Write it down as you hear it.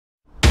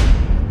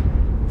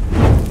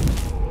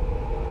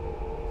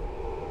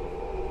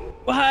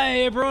Well,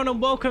 hey everyone, and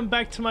welcome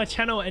back to my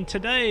channel. And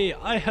today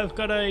I have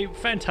got a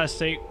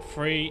fantastic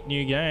free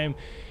new game.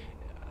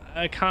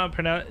 I can't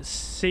pronounce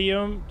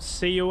Seum,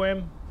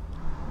 Speedrunners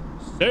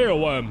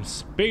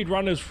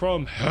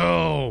from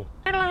Hell.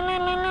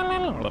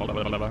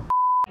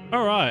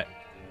 Alright,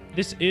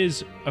 this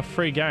is a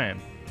free game.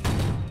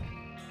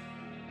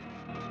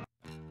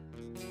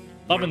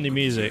 Loving the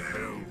music.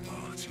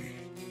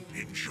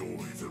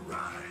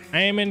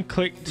 Aim and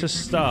click to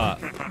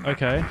start.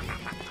 Okay.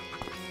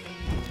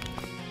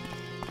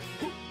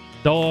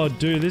 Oh,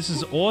 dude, this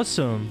is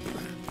awesome.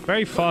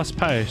 Very fast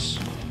pace.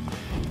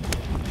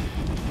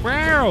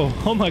 Wow!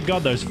 Oh my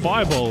god, those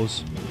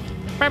fireballs.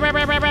 In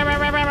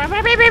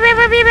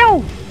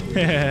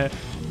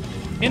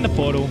the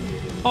portal.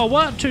 Oh,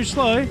 what? Too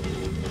slow?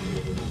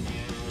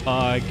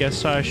 I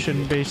guess I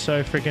shouldn't be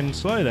so freaking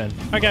slow then.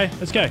 Okay,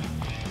 let's go.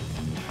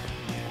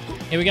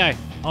 Here we go.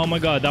 Oh my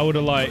god, that would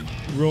have like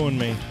ruined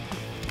me.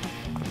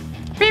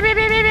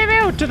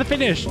 To the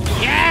finish.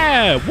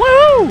 Yeah!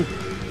 Woo!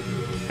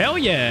 Hell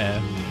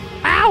yeah!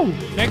 Ow!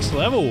 Next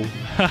level!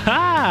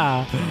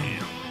 Haha!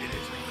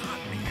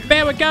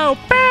 There we go!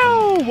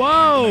 Bow!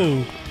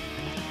 Whoa!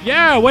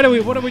 Yeah! What do we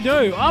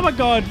do? Oh my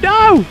god!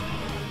 No!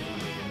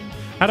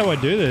 How do I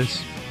do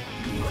this?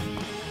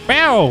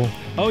 Bow!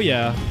 Oh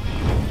yeah!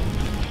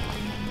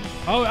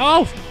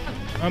 Oh!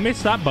 I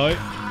missed that boat.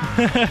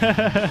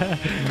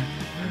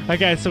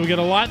 Okay, so we're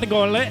gonna light the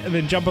gauntlet and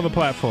then jump on the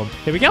platform.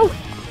 Here we go!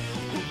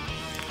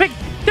 Quick!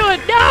 Do it!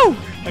 No!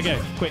 Okay,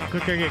 quick.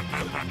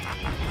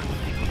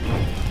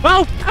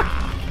 Well,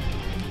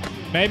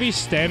 maybe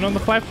stand on the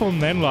platform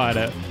then light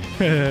it.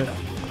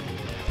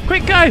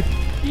 Quick, go!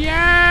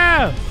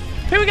 Yeah!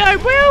 Here we go!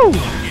 Woo!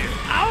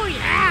 Oh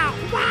yeah!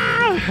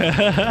 Wow!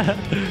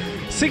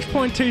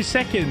 6.2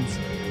 seconds.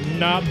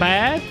 Not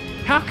bad.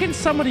 How can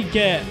somebody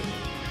get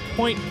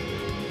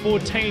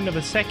 0.14 of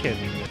a second?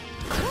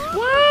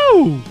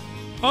 Woo!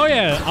 Oh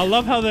yeah, I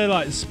love how they're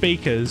like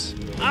speakers.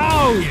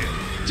 Oh!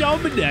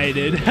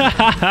 Dominated.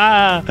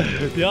 Yeah,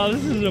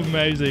 this is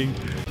amazing.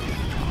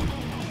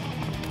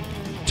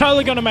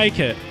 Totally gonna make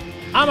it.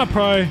 I'm a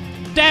pro.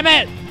 Damn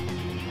it!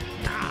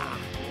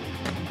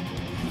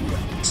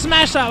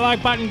 Smash that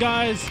like button,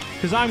 guys,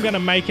 because I'm gonna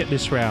make it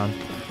this round.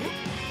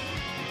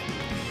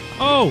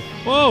 Oh!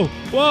 Whoa!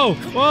 Whoa!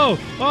 Whoa!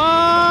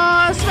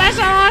 Oh! Smash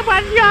that like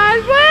button,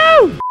 guys!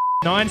 Woo!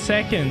 9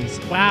 seconds.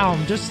 Wow,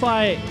 I'm just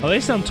like, at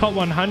least I'm top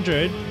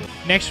 100.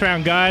 Next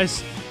round,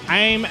 guys.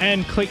 Aim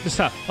and click the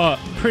start. Oh,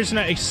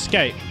 prisoner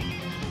escape.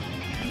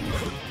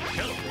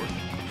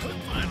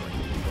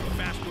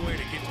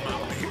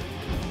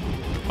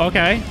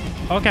 Okay.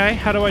 Okay,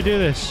 how do I do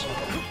this?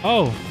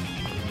 Oh.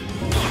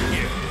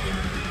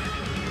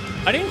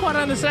 I didn't quite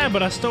understand,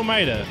 but I still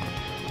made it.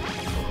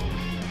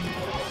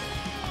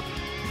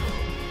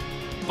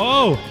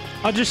 Oh,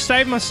 I just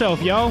saved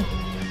myself, yo.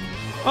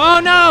 Oh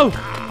no!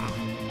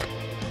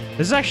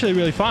 This is actually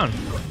really fun.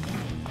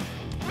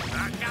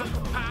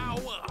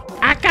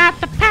 I got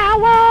the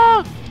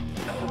power!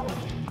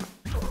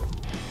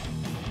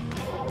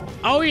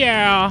 Oh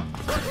yeah!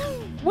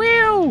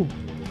 Woo!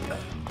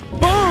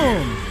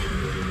 Boom!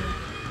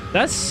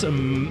 That's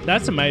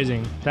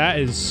amazing. That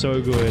is so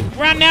good.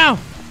 Run now!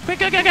 Quick,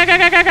 go!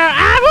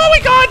 Ah! Oh my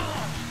god!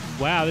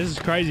 Wow, this is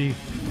crazy.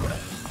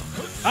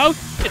 Oh!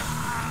 Shit.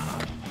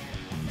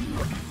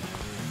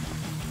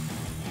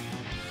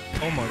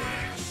 Oh my!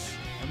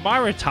 Am I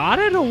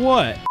retarded or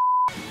what?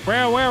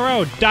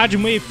 Well, dodge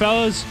and weave,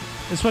 fellas.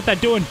 That's what they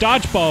do in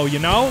dodgeball, you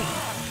know?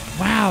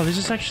 Wow, this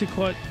is actually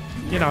quite,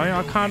 you know,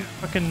 I can't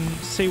fucking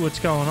see what's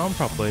going on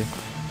properly.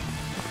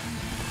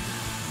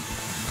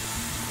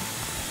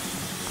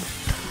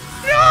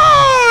 No!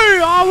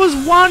 I was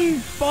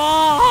one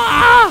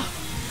bar!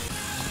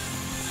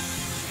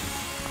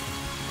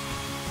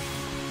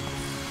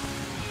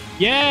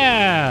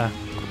 Yeah!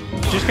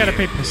 Just gotta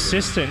be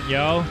persistent,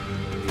 yo.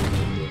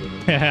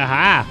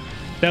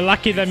 They're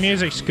lucky the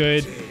music's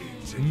good.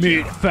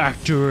 Meat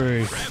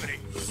Factory.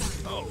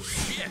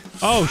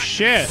 Oh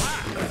shit!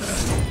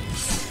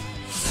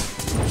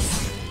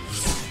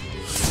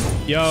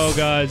 Yo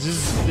guys,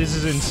 this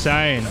is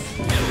insane.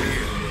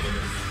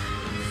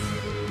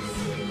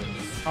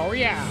 Oh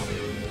yeah!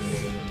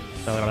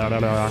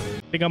 I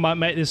think I might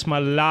make this my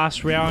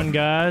last round,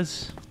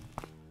 guys.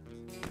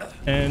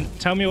 And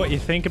tell me what you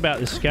think about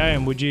this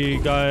game. Would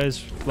you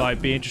guys like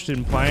be interested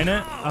in playing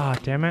it? Ah, oh,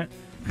 damn it!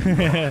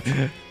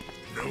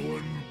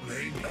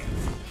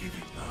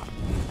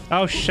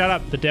 Oh, shut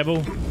up, the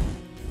devil.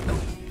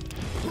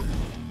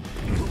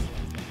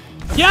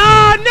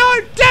 Yeah, no,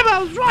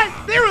 devil's right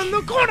there in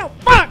the corner.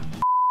 Fuck!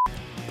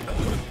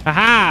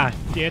 Aha!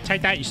 Yeah,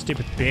 take that, you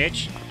stupid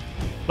bitch.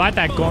 Light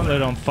that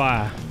gauntlet on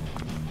fire.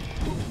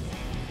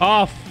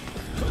 Oh,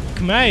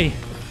 fuck me.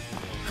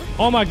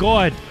 Oh my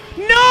god.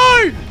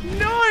 No!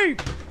 No!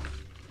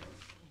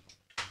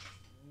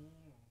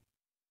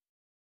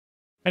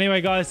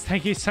 Anyway, guys,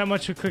 thank you so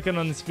much for clicking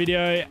on this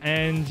video.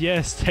 And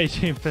yeah, stay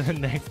tuned for the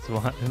next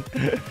one.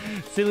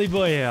 Silly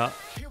boy out.